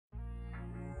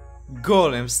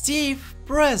Golem Steve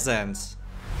presents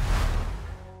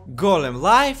Golem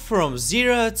life from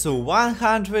 0 to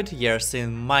 100 years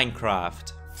in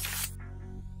Minecraft.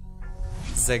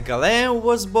 The Golem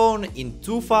was born in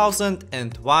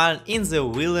 2001 in the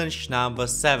village number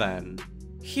 7.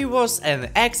 He was an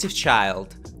active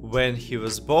child. When he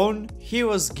was born, he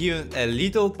was given a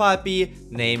little puppy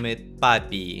named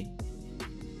Puppy.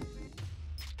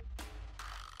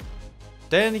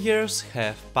 10 years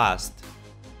have passed.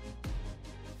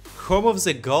 Home of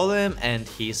the Golem and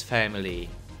his family.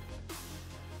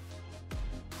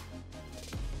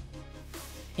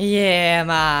 Yeah,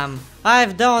 Mom,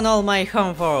 I've done all my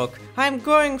homework. I'm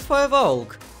going for a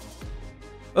walk.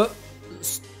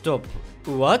 Stop.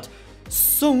 What?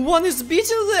 Someone is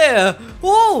beaten there!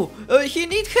 Oh, he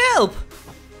needs help!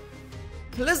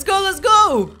 Let's go, let's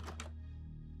go!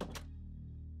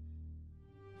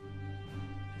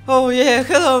 Oh yeah,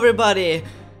 hello everybody!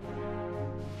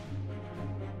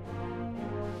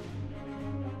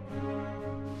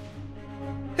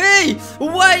 Hey!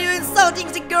 Why are you insulting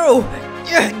the girl?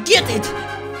 Get it!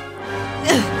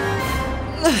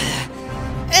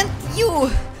 And you!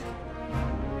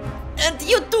 And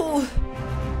you too!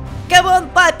 Come on,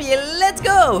 Puppy, let's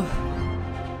go!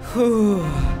 Whew.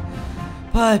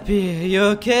 Puppy, you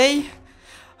okay?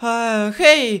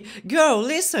 Hey, girl,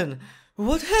 listen!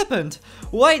 What happened?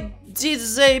 Why did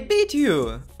they beat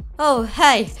you? Oh,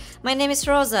 hi, my name is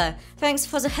Rosa. Thanks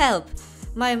for the help.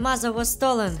 My mother was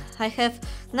stolen. I have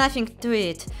nothing to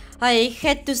eat. I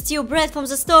had to steal bread from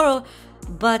the store,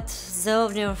 but the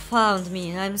owner found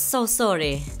me. I'm so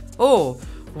sorry. Oh,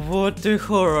 what a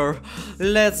horror.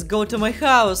 Let's go to my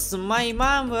house. My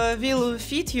mom will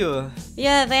feed you.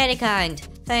 You're very kind.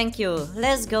 Thank you.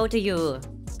 Let's go to you.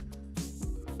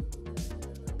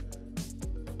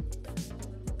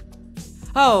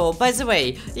 Oh, by the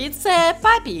way, it's a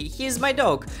Puppy. He's my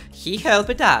dog. He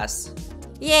helped us.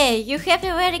 Yeah, you have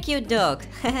a very cute dog.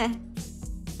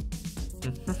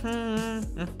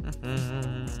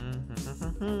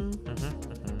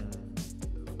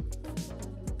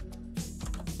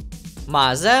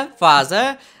 Mother,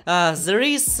 father, there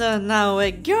is now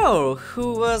a girl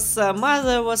whose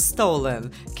mother was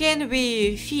stolen. Can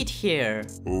we feed her?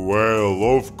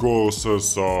 Well, of course,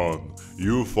 son.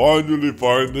 You finally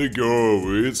find a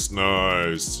girl, it's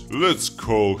nice. Let's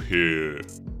call her.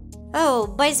 Oh,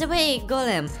 by the way,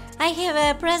 Golem, I have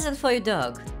a present for your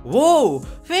dog. Whoa,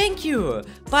 thank you.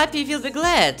 Puppy will be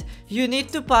glad. You need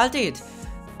to pat it.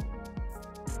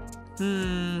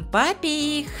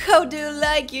 Puppy, how do you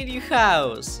like your new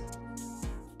house?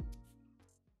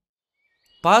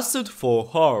 Passed 4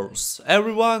 hours.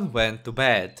 Everyone went to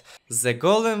bed. The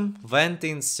Golem went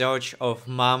in search of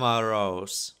Mama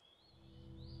Rose.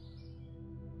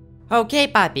 Okay,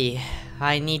 Puppy,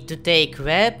 I need to take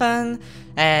weapon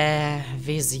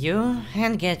with you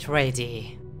and get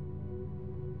ready.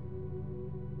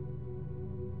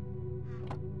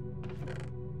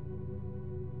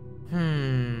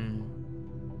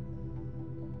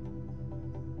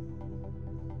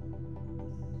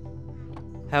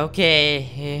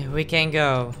 Okay, we can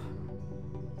go.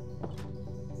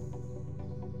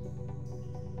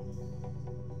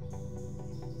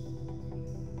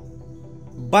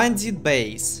 Bandit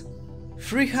base.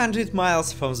 300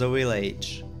 miles from the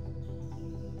village.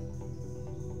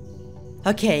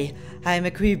 Okay, I'm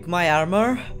equipped my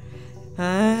armor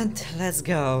and let's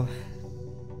go.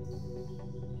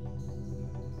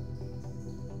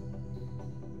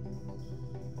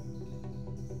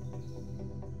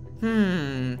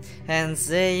 And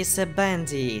there is a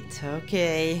bandit,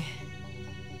 okay.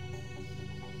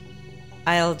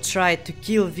 I'll try to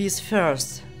kill this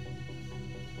first.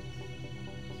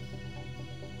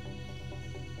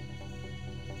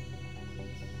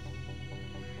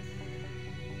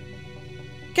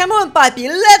 Come on, Puppy,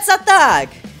 let's attack!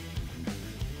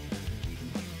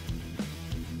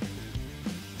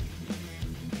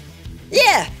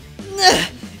 Yeah!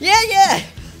 Yeah!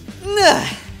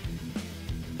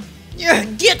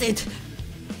 Get it!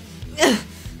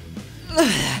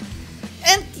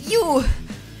 And you!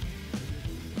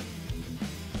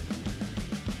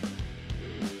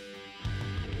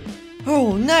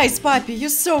 Oh, nice, Puppy, you're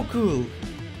so cool!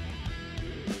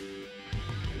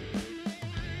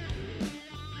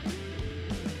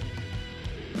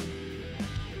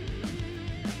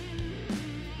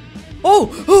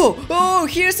 Oh,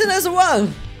 here's another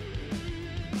one!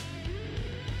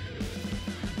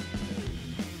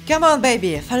 Come on,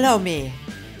 baby, follow me.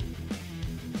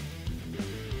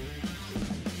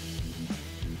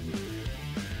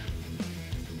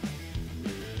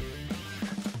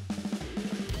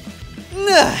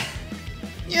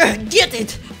 Get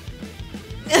it!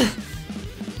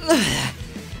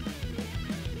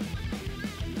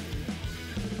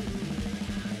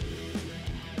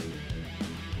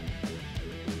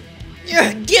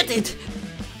 Yeah, get it!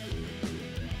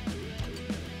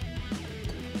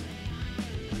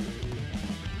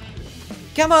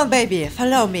 Come on, baby,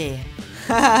 follow me.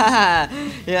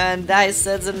 And I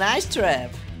set the nice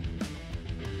trap.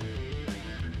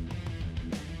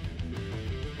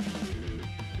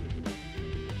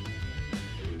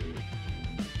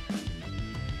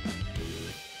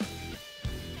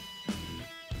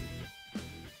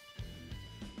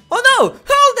 Oh no!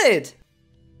 Hold it!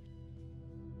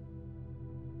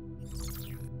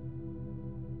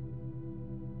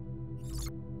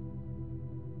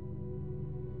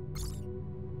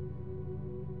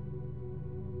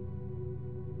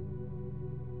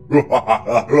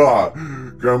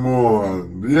 Come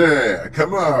on, yeah,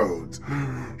 come out.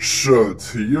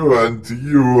 Shut you and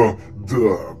your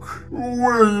dog.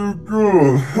 Where you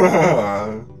go?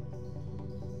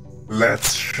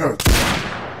 Let's shoot.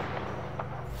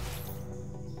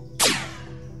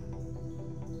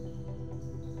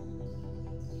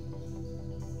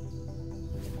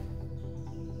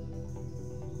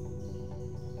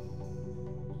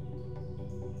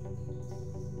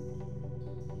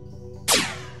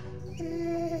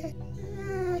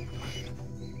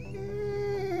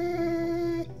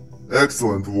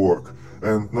 Excellent work.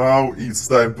 And now it's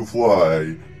time to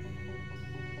fly.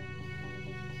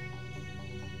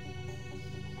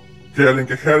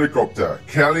 Calling a helicopter!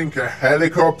 Calling a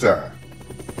helicopter!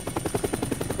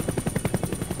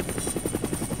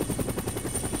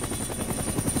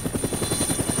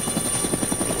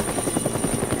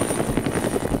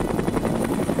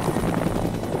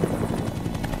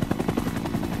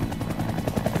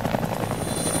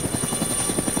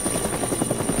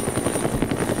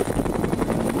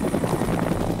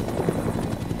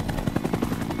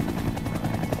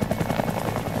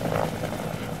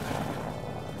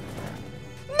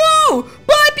 No!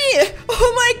 Papi!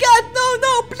 Oh my god, no,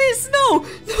 please, no!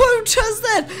 No, just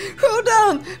that! Hold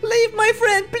on! Leave my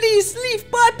friend, please! Leave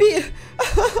Papi!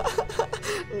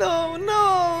 No,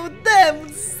 damn,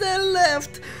 they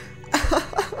left!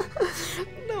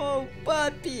 No,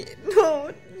 Papi,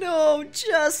 no,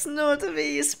 just not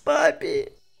this, Papi!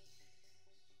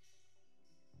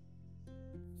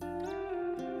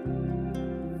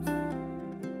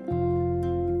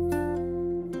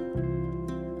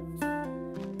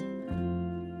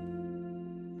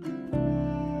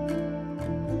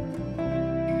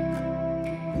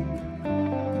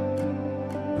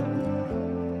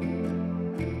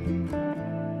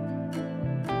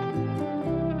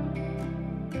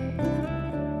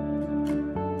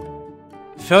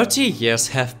 "30 years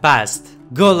have passed.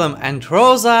 Golem and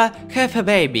Rosa have a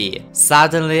baby.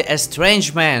 Suddenly a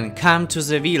strange man came to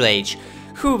the village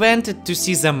who wanted to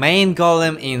see the main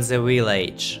golem in the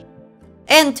village.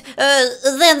 And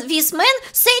then this man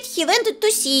said he wanted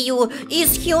to see you.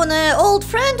 Is he an old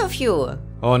friend of you?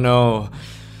 Oh no,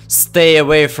 stay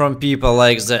away from people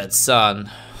like that, son.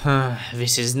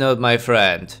 This is not my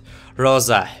friend.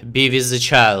 Rosa, be with the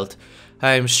child.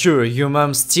 I'm sure your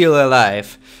mom's still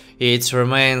alive. It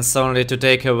remains only to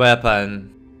take a weapon.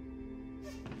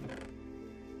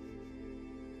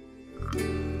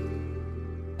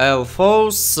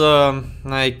 Elfos,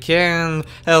 I can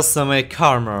also make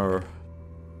armor.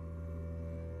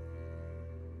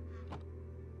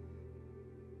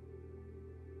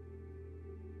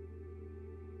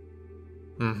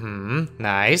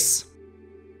 Nice.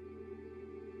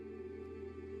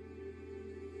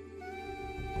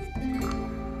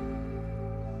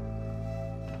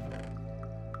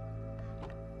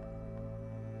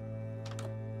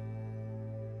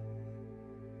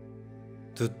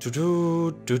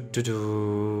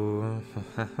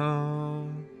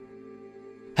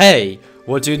 Hey,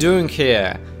 what are you doing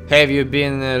here? Have you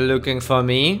been looking for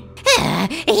me?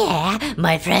 Yeah,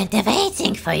 my friend is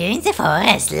waiting for you in the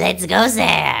forest. Let's go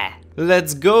there.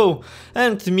 Let's go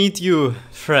and meet you,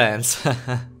 friends.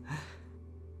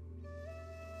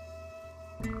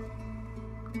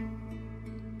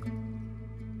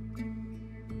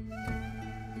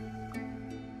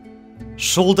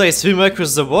 Should I swim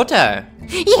across the water?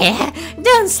 Yeah,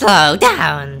 don't slow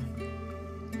down.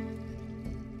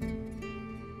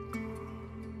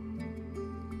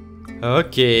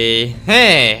 Okay.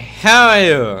 Hey, how are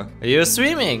you? Are you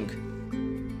swimming?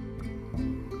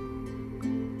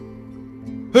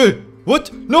 Hey,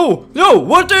 what? No,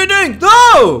 what are you doing?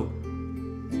 No!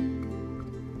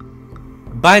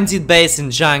 Bandit base in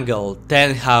jungle,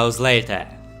 10 hours later.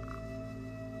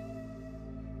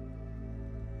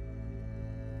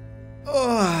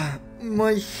 Oh,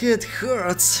 my head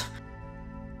hurts.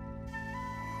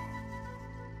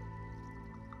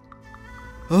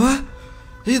 Huh?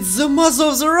 It's the mother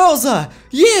of the Rosa!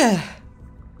 Yeah!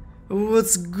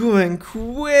 What's going?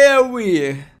 Where are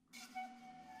we?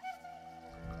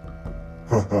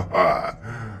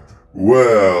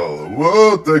 Well,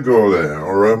 what a golem,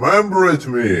 remember it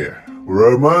me.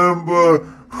 Remember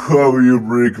how you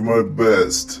break my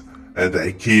best and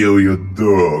I kill your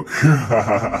dog.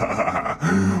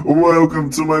 Welcome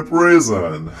to my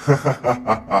prison.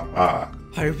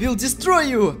 I will destroy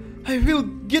you! I will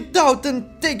get out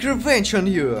and take revenge on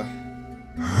you!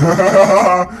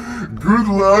 Good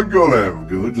luck, golem,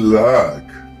 good luck.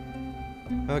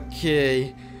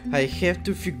 Okay, I have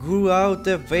to figure out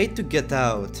a way to get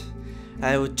out.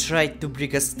 I will try to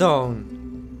break a stone.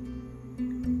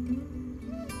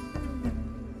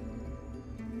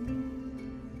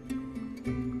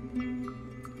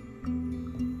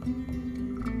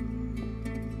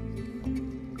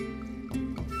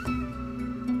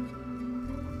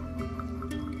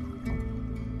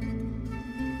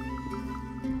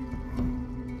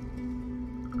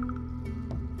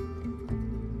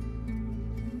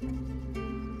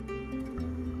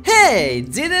 Hey,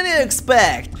 didn't you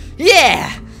expect?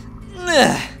 Yeah!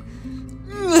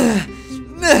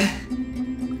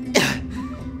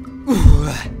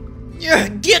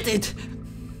 Get it!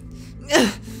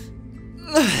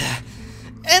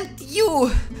 And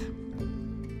you!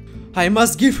 I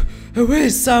must give away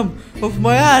some of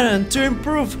my iron to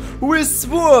improve with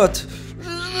sword!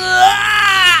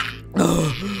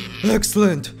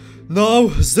 Excellent! Now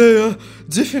they are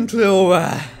definitely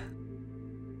over.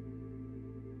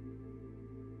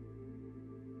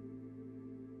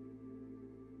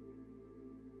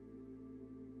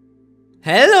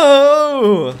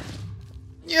 Hello!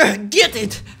 Get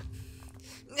it!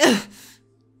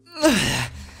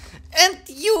 And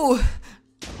you!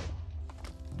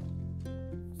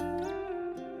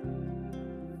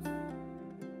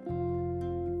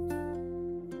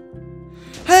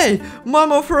 Hey,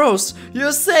 Mom of Rose,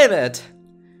 you said it!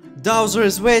 Dowser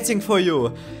is waiting for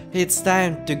you. It's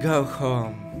time to go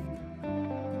home.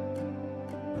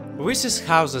 This is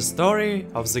how the story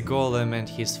of the golem and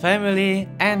his family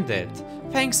ended.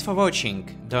 Thanks for watching,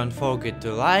 don't forget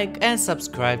to like and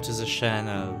subscribe to the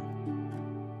channel.